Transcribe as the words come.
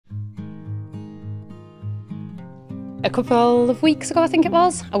A couple of weeks ago, I think it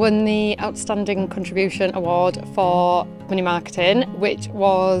was, I won the Outstanding Contribution Award for Money Marketing, which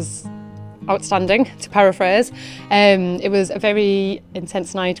was outstanding, to paraphrase. It was a very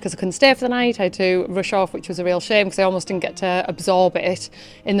intense night because I couldn't stay for the night. I had to rush off, which was a real shame because I almost didn't get to absorb it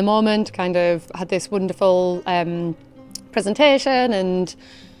in the moment. Kind of had this wonderful presentation and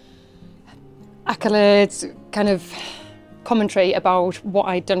accolades, kind of commentary about what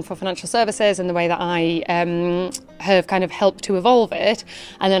I'd done for financial services and the way that I have kind of helped to evolve it,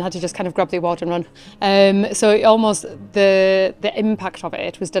 and then had to just kind of grab the award and run. So it almost, the impact of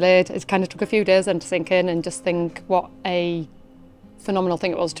it was delayed. It kind of took a few days then to sink in and just think what a phenomenal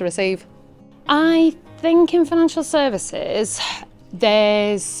thing it was to receive. I think in financial services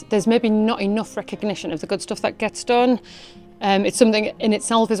there's maybe not enough recognition of the good stuff that gets done. It's something in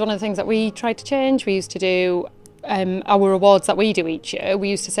itself is one of the things that we tried to change. We used to do our awards that we do each year, we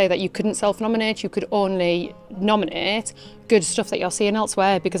used to say that you couldn't self-nominate, you could only nominate good stuff that you're seeing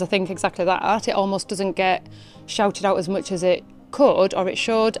elsewhere, because I think exactly that, it almost doesn't get shouted out as much as it could or it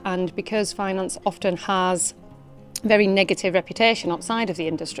should, and because finance often has a very negative reputation outside of the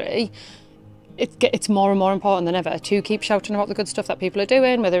industry, it's more and more important than ever to keep shouting about the good stuff that people are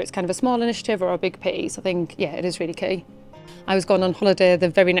doing, whether it's kind of a small initiative or a big piece. I think, yeah, it is really key. I was going on holiday the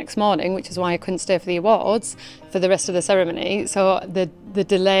very next morning, which is why I couldn't stay for the awards for the rest of the ceremony. So the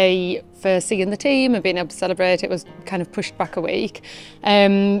delay for seeing the team and being able to celebrate it was kind of pushed back a week.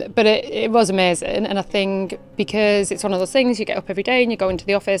 But it was amazing. And I think because it's one of those things, you get up every day and you go into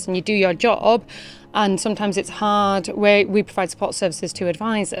the office and you do your job. And sometimes it's hard, where we provide support services to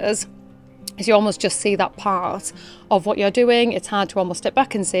advisors, is you almost just see that part of what you're doing. It's hard to almost step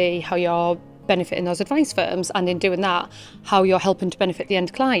back and see how you're benefiting those advice firms, and in doing that, how you're helping to benefit the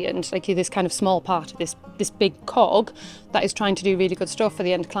end client. Like, you're this kind of small part of this big cog that is trying to do really good stuff for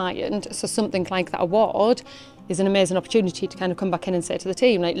the end client. So something like that award is an amazing opportunity to kind of come back in and say to the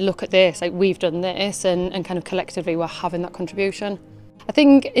team, like, look at this, like, we've done this, and kind of collectively we're having that contribution. I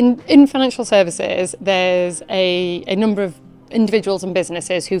think in financial services there's a number of individuals and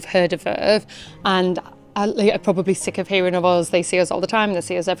businesses who've heard of Verve, and are probably sick of hearing of us. They see us all the time, they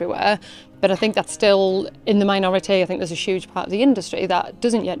see us everywhere, but I think that's still in the minority. I think there's a huge part of the industry that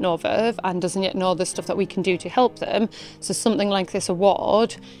doesn't yet know Verve and doesn't yet know the stuff that we can do to help them. So something like this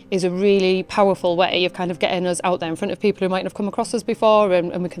award is a really powerful way of kind of getting us out there in front of people who might have come across us before,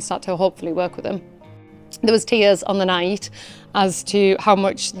 and we can start to hopefully work with them. There was tears on the night as to how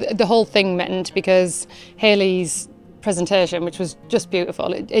much the whole thing meant, because Hayley's presentation, which was just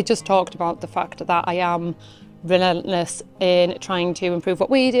beautiful, it just talked about the fact that I am relentless in trying to improve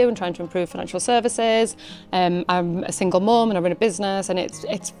what we do and trying to improve financial services. I'm a single mum and I run a business, and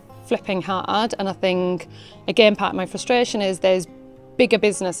it's flipping hard. And I think, again, part of my frustration is there's bigger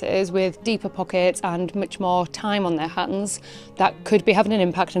businesses with deeper pockets and much more time on their hands that could be having an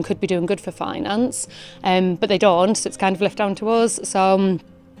impact and could be doing good for finance, but they don't, so it's kind of left down to us. So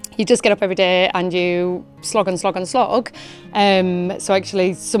you just get up every day and you slog and slog and slog. So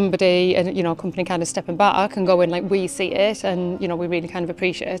actually somebody, a company kind of stepping back and going, like, we see it and, we really kind of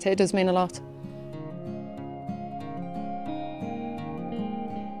appreciate it. It does mean a lot.